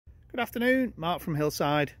Good afternoon, Mark from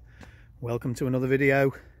Hillside. Welcome to another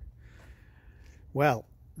video. Well,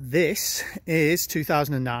 this is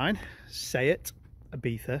 2009 Seat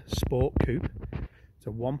Ibiza Sport Coupe. It's a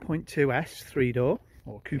 1.2S 3-door,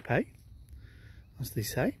 or coupe, as they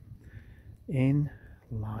say, in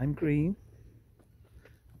lime green.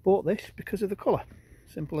 Bought this because of the colour,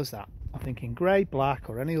 simple as that. I think in grey, black,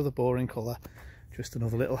 or any other boring colour, just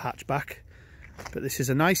another little hatchback. But this is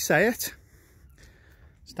a nice Seat.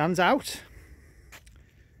 Stands out.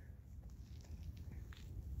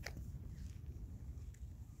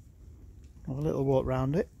 Have a little walk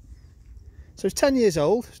round it. So it's 10 years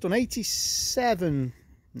old. It's done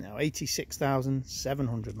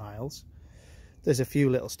 86,700 miles. There's a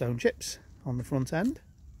few little stone chips on the front end.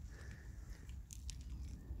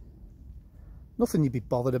 Nothing you'd be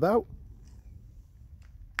bothered about.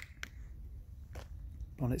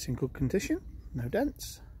 Bonnet's in good condition, no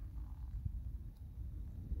dents.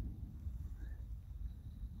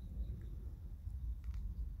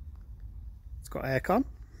 It's got aircon,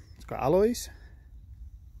 it's got alloys.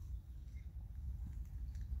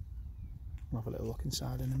 I'll have a little look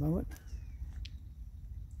inside in a moment.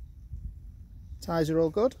 Tyres are all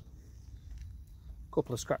good. A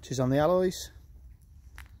couple of scratches on the alloys.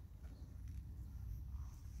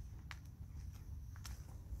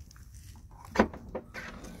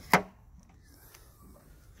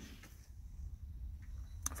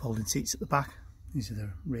 Folding seats at the back. These are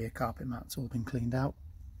the rear carpet mats, all been cleaned out.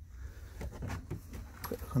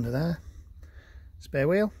 Quick look under there. Spare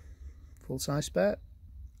wheel, full size spare.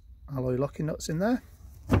 Alloy locking nuts in there.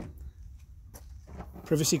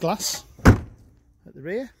 Privacy glass at the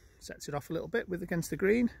rear, sets it off a little bit with against the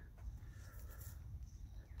green.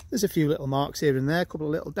 There's a few little marks here and there, a couple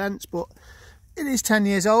of little dents, but it is 10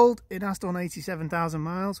 years old. It has done 87,000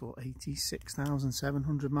 miles, or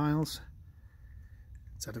 86,700 miles.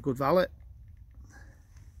 It's had a good valet.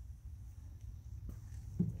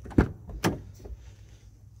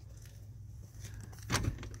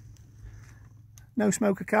 No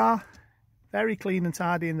smoker car, very clean and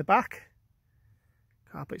tidy in the back.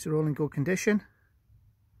 Carpets are all in good condition.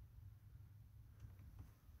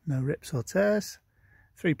 No rips or tears.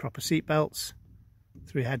 3 proper seat belts,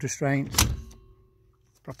 3 head restraints,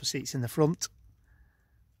 proper seats in the front.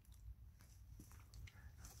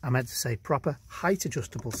 I meant to say proper height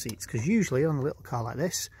adjustable seats, because usually on a little car like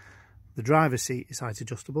this, the driver's seat is height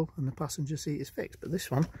adjustable and the passenger seat is fixed, but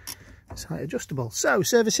this one is height adjustable. So,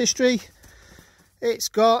 service history, it's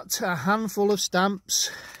got a handful of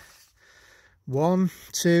stamps. 1,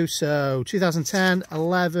 2, so 2010,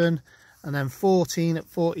 11, and then 14 at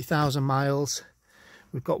 40,000 miles.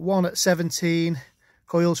 We've got 1 at 17,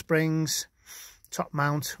 coil springs, top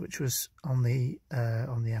mount, which was on the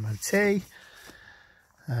MOT.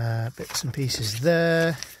 Bits and pieces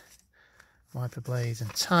there, wiper blades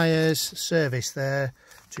and tyres, service there,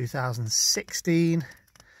 2016.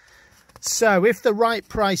 So if the right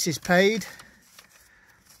price is paid,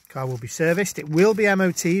 car will be serviced. It will be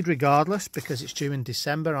MOT'd regardless, because it's due in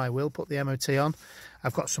December. I will put the MOT on.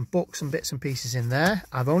 I've got some books and bits and pieces in there.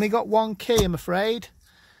 I've only got 1 key, I'm afraid.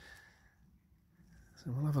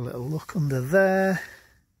 So we'll have a little look under there.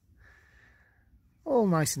 All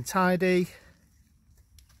nice and tidy.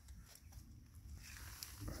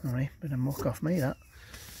 Sorry, bit of muck off me, that.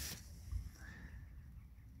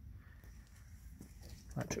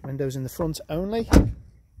 Electric windows in the front only.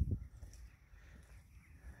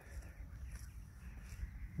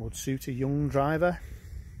 Would suit a young driver.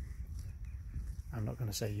 I'm not going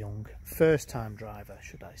to say young, first time driver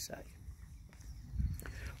should I say.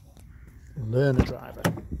 Learner driver.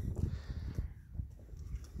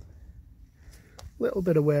 Little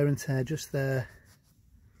bit of wear and tear just there.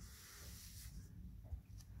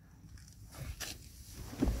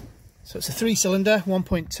 So it's a 3-cylinder,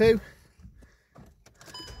 1.2.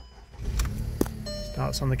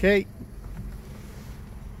 Starts on the key.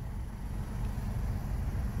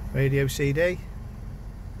 Radio CD.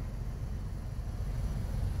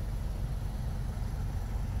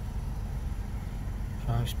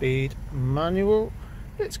 Five-speed manual.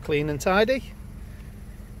 It's clean and tidy.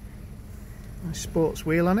 Nice sports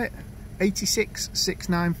wheel on it.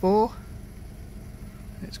 86,694.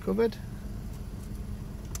 It's covered.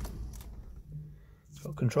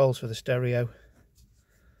 Got controls for the stereo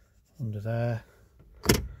under there.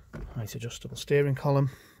 Height adjustable steering column.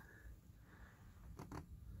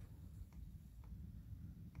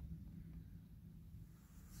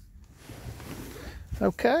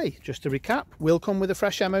 Okay, just to recap, will come with a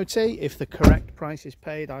fresh MOT. If the correct price is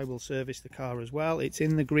paid, I will service the car as well. It's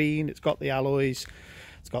in the green, it's got the alloys,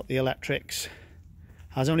 it's got the electrics,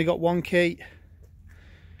 has only got one key,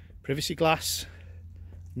 privacy glass,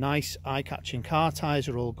 nice eye-catching car tyres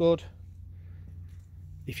are all good.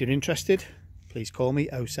 If you're interested, please call me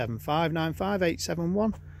 07595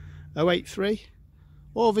 871 083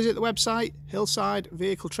 or visit the website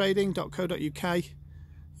hillsidevehicletrading.co.uk.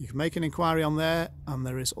 You can make an inquiry on there, and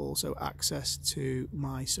there is also access to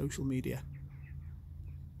my social media.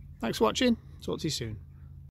 Thanks for watching. Talk to you soon.